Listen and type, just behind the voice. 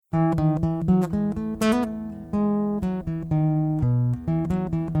In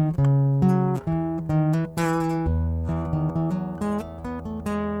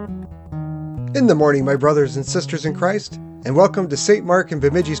the morning, my brothers and sisters in Christ, and welcome to St. Mark and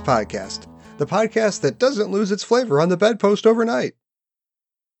Bemidji's podcast, the podcast that doesn't lose its flavor on the bedpost overnight.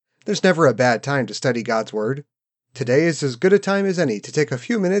 There's never a bad time to study God's Word. Today is as good a time as any to take a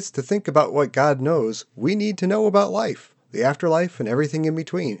few minutes to think about what God knows we need to know about life, the afterlife, and everything in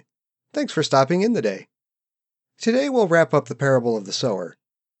between. Thanks for stopping in today. Today we'll wrap up the parable of the sower.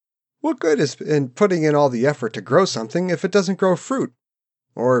 What good is in putting in all the effort to grow something if it doesn't grow fruit?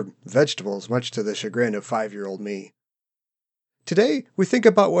 Or vegetables, much to the chagrin of 5-year-old me. Today, we think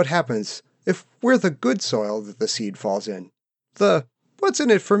about what happens if we're the good soil that the seed falls in. The what's in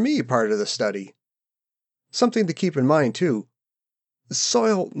it for me part of the study. Something to keep in mind, too.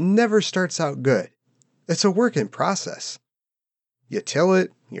 Soil never starts out good. It's a work in process. You till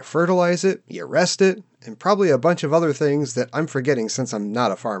it, you fertilize it, you rest it, and probably a bunch of other things that I'm forgetting since I'm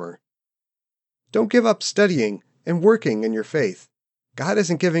not a farmer. Don't give up studying and working in your faith. God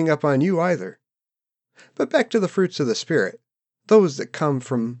isn't giving up on you either. But back to the fruits of the Spirit, those that come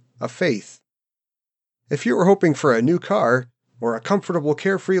from a faith. If you were hoping for a new car or a comfortable,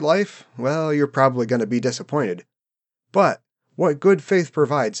 carefree life, well, you're probably going to be disappointed. But what good faith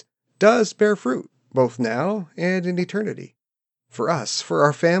provides does bear fruit, both now and in eternity. For us, for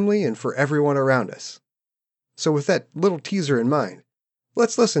our family, and for everyone around us. So with that little teaser in mind,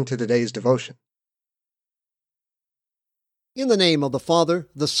 let's listen to today's devotion. In the name of the Father,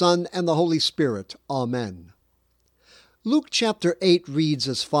 the Son, and the Holy Spirit. Amen. Luke chapter 8 reads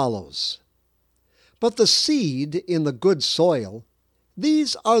as follows. But the seed in the good soil,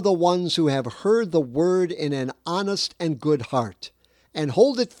 these are the ones who have heard the word in an honest and good heart, and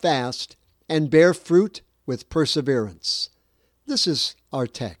hold it fast, and bear fruit with perseverance. This is our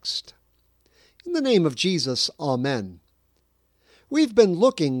text. In the name of Jesus, Amen. We've been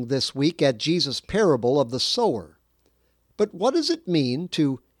looking this week at Jesus' parable of the sower. But what does it mean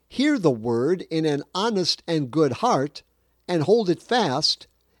to hear the word in an honest and good heart and hold it fast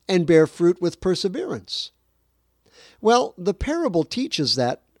and bear fruit with perseverance? Well, the parable teaches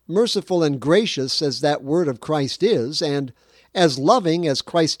that, merciful and gracious as that word of Christ is, and as loving as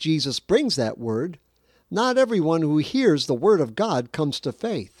Christ Jesus brings that word, not everyone who hears the word of God comes to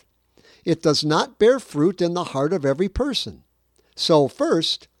faith. It does not bear fruit in the heart of every person. So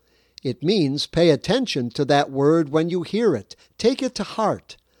first, it means pay attention to that word when you hear it. Take it to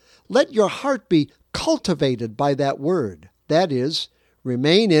heart. Let your heart be cultivated by that word. That is,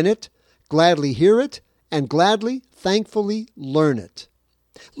 remain in it, gladly hear it, and gladly, thankfully learn it.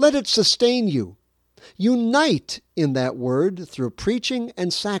 Let it sustain you. Unite in that word through preaching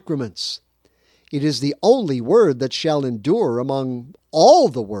and sacraments. It is the only word that shall endure among all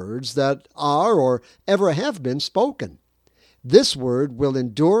the words that are or ever have been spoken. This word will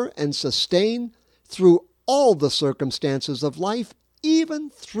endure and sustain through all the circumstances of life,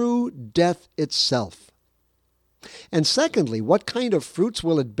 even through death itself. And secondly, what kind of fruits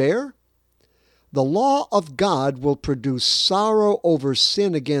will it bear? The law of God will produce sorrow over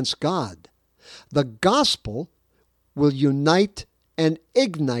sin against God. The gospel will unite and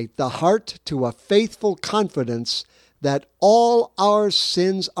ignite the heart to a faithful confidence that all our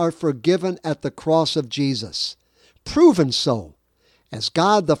sins are forgiven at the cross of Jesus. Proven so, as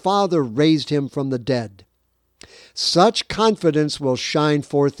God the Father raised him from the dead. Such confidence will shine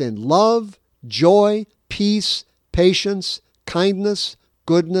forth in love, joy, peace, patience, kindness,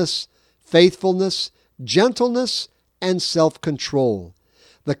 goodness, faithfulness, gentleness, and self-control.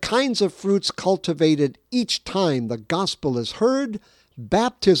 The kinds of fruits cultivated each time the gospel is heard,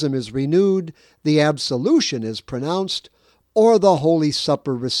 baptism is renewed, the absolution is pronounced, or the Holy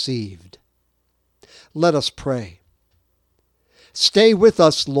Supper received. Let us pray. Stay with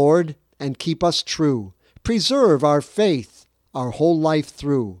us, Lord, and keep us true. Preserve our faith, our whole life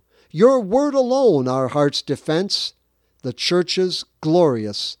through. Your word alone our heart's defense, the Church's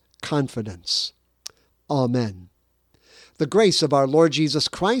glorious confidence. Amen. The grace of our Lord Jesus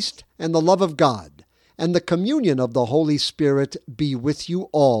Christ, and the love of God, and the communion of the Holy Spirit be with you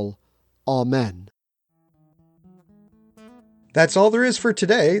all. Amen. That's all there is for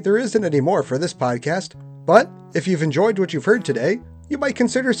today. There isn't any more for this podcast. But if you've enjoyed what you've heard today, you might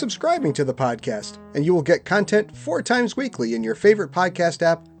consider subscribing to the podcast, and you will get content 4 times weekly in your favorite podcast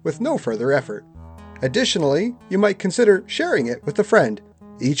app with no further effort. Additionally, you might consider sharing it with a friend.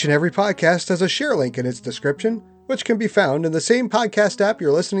 Each and every podcast has a share link in its description, which can be found in the same podcast app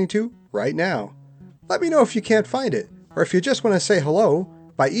you're listening to right now. Let me know if you can't find it, or if you just want to say hello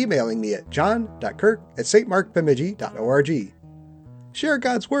by emailing me at john.kirk@stmarkbemidji.org. share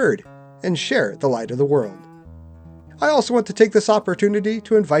God's Word, and share the light of the world. I also want to take this opportunity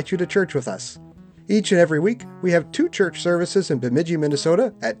to invite you to church with us. Each and every week, we have 2 church services in Bemidji,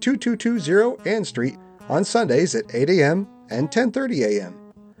 Minnesota at 2220 Ann Street on Sundays at 8 a.m. and 10:30 a.m.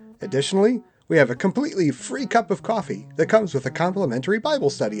 Additionally, we have a completely free cup of coffee that comes with a complimentary Bible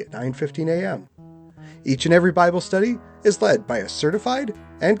study at 9:15 a.m. Each and every Bible study is led by a certified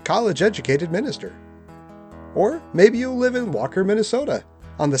and college-educated minister. Or maybe you live in Walker, Minnesota.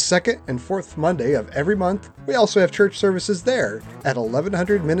 On the 2nd and 4th Monday of every month, we also have church services there at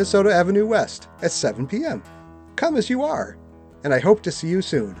 1100 Minnesota Avenue West at 7 p.m. Come as you are, and I hope to see you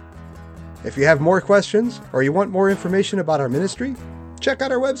soon. If you have more questions or you want more information about our ministry, check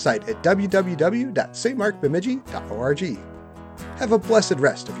out our website at www.stmarkbemidji.org. Have a blessed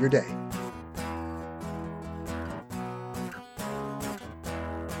rest of your day.